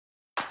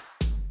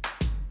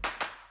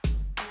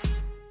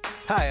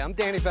Hi, I'm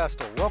Danny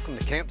Vestal. Welcome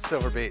to Camp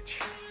Silver Beach.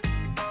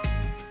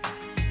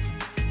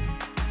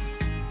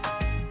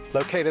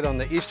 Located on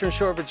the Eastern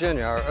Shore of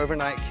Virginia, our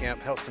overnight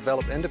camp helps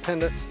develop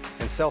independence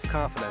and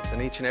self-confidence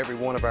in each and every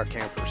one of our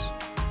campers.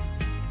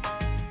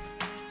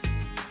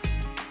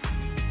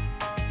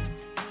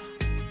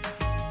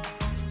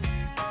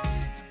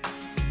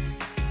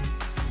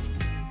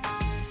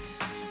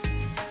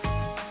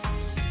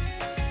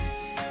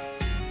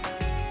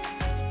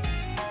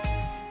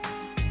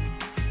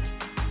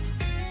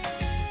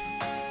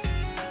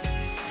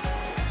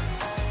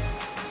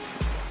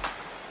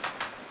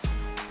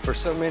 For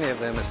so many of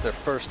them, it's their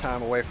first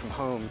time away from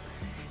home,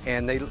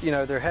 and they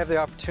have the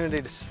opportunity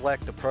to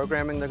select the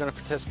programming they're going to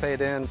participate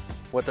in,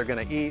 what they're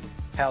going to eat,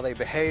 how they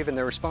behave, and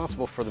they're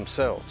responsible for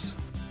themselves.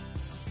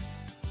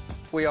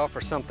 We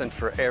offer something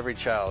for every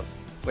child.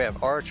 We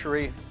have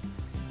archery,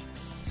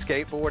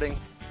 skateboarding,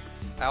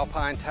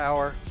 alpine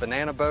tower,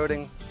 banana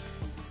boating.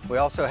 We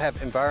also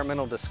have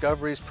environmental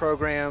discoveries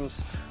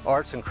programs,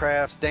 arts and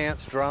crafts,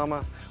 dance,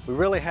 drama. We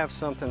really have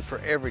something for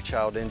every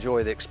child to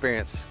enjoy the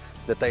experience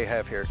that they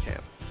have here at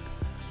camp.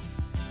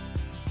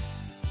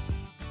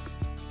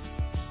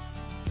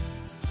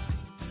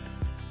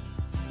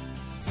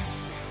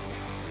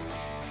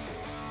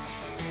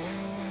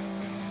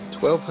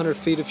 1,200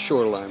 feet of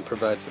shoreline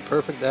provides the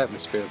perfect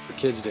atmosphere for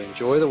kids to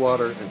enjoy the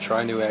water and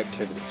try new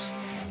activities.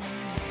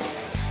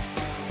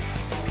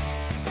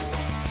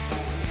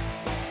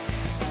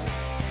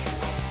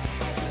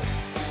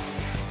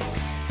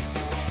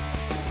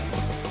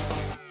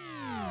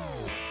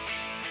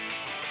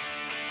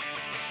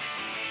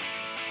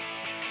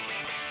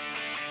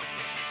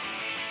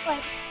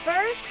 At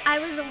first, I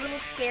was a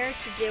little scared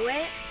to do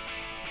it,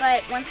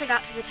 but once I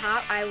got to the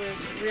top, I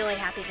was really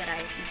happy that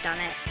I've done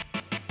it.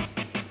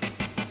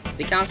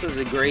 The counselors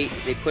are great.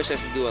 They push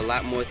us to do a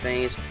lot more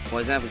things.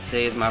 For example,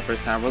 today is my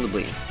first time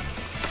rollerblading.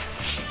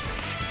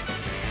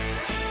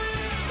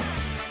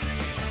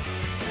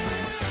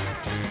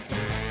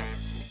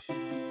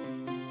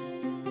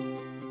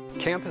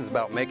 Camp is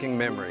about making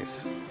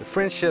memories. The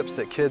friendships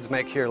that kids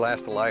make here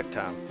last a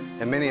lifetime,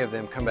 and many of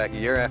them come back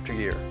year after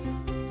year.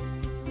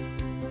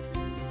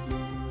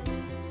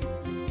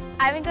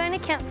 I've been going to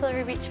Camp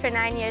Silver Beach for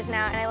 9 years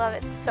now, and I love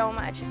it so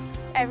much.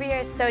 Every year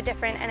is so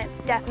different, and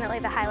it's definitely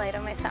the highlight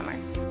of my summer.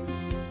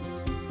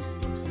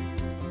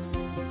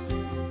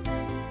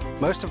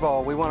 Most of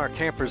all, we want our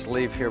campers to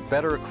leave here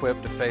better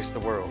equipped to face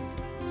the world,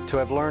 to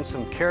have learned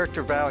some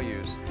character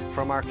values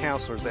from our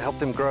counselors that help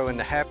them grow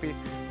into happy,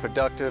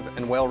 productive,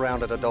 and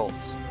well-rounded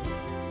adults.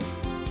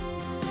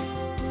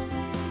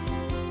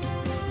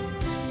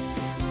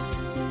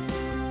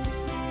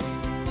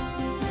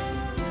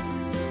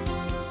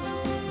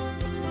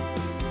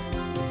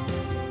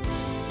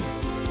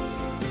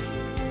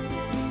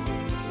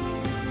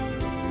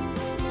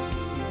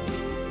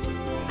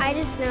 I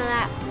just know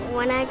that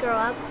when I grow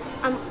up,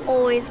 I'm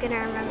always going to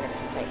remember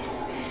this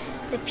place.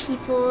 The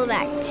people, the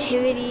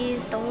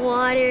activities, the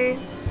water.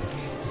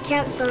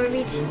 Camp Silver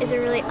Beach is a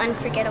really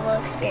unforgettable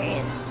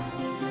experience.